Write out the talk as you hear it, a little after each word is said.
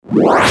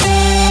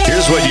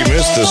Here's what you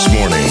missed this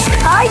morning.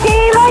 Hi,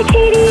 Dave. Hi,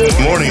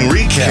 Katie. Morning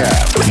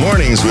recap.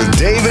 Mornings with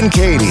Dave and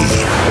Katie.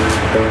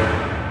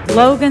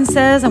 Logan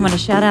says, I want to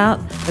shout out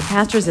the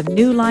pastors of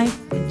New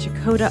Life in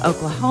Chakota,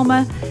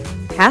 Oklahoma,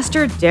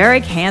 Pastor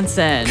Derek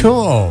Hansen.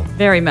 Cool.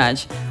 Very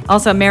much.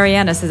 Also,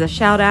 Mariana says a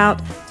shout out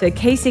to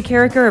Casey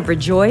Carricker of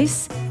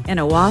Rejoice in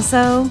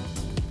Owasso.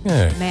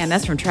 Yeah. Man,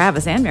 that's from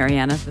Travis and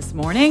Mariana this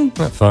morning.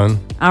 Not fun.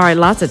 All right,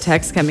 lots of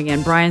texts coming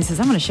in. Brian says,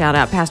 I'm going to shout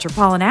out Pastor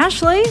Paul and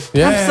Ashley.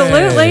 Yay.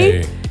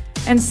 Absolutely.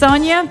 And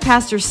Sonia,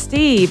 Pastor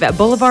Steve at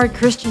Boulevard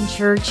Christian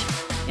Church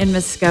in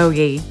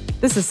Muskogee.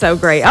 This is so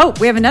great. Oh,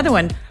 we have another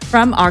one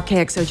from our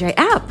KXOJ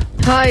app.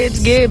 Hi, it's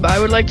Gabe. I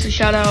would like to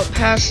shout out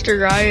Pastor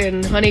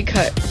Ryan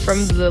Honeycutt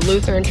from the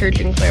Lutheran Church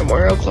in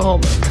Claremore,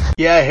 Oklahoma.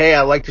 Yeah, hey,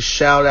 I'd like to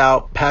shout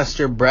out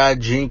Pastor Brad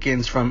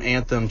Jenkins from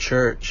Anthem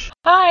Church.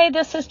 Hi,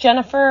 this is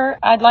Jennifer.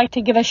 I'd like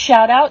to give a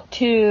shout out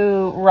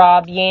to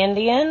Rob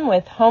Yandian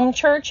with Home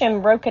Church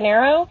in Broken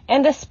Arrow,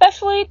 and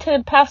especially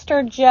to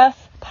Pastor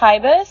Jeff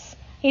Pybus.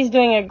 He's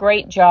doing a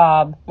great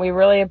job. We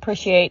really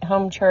appreciate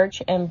Home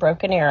Church in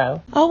Broken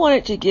Arrow. I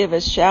wanted to give a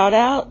shout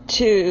out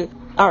to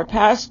our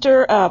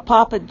pastor,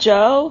 Papa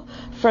Joe,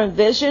 from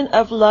Vision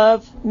of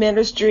Love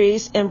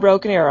Ministries in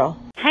Broken Arrow.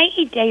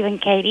 Hey, Dave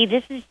and Katie.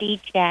 This is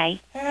DJ.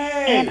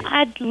 And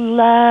I'd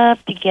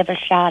love to give a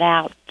shout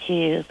out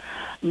to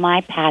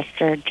my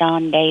pastor,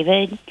 John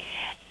David,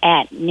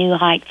 at New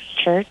Heights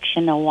Church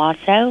in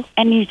Owasso.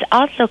 And he's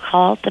also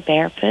called the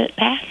Barefoot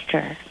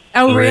Pastor.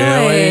 Oh,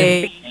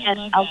 really?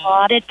 Because a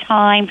lot of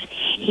times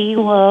he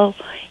will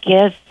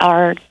give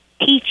our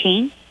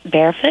teaching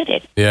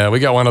barefooted. Yeah, we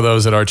got one of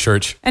those at our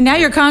church. And now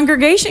your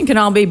congregation can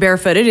all be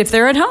barefooted if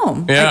they're at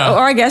home. Yeah.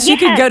 Or I guess you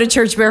could go to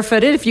church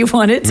barefooted if you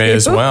wanted to. May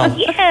as well.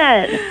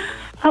 Yes.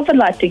 I would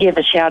like to give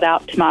a shout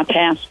out to my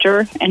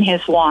pastor and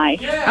his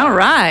wife. All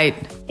right.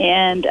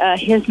 And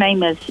his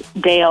name is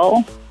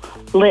Dale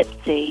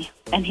Lipsy,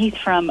 and he's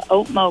from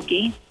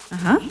Okmulgee.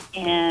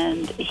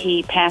 And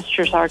he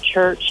pastors our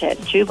church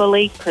at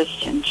Jubilee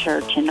Christian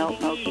Church in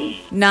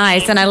Okmulgee.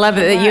 Nice. And I love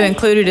it that you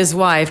included his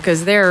wife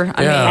because they're,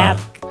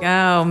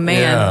 oh,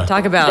 man.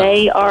 Talk about.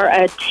 They are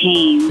a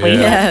team. We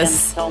love them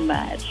so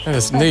much.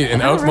 That's neat.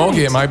 And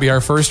Okmulgee, it might be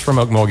our first from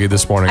Okmulgee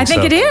this morning. I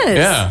think it is.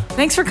 Yeah.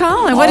 Thanks for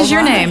calling. What is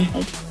your name?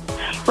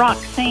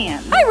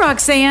 Roxanne. Hi,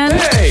 Roxanne.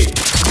 Hey.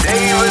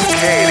 Dave and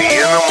Katie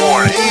in the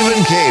morning. Dave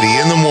and Katie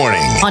in the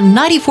morning. On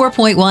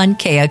 94.1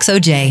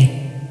 KXOJ.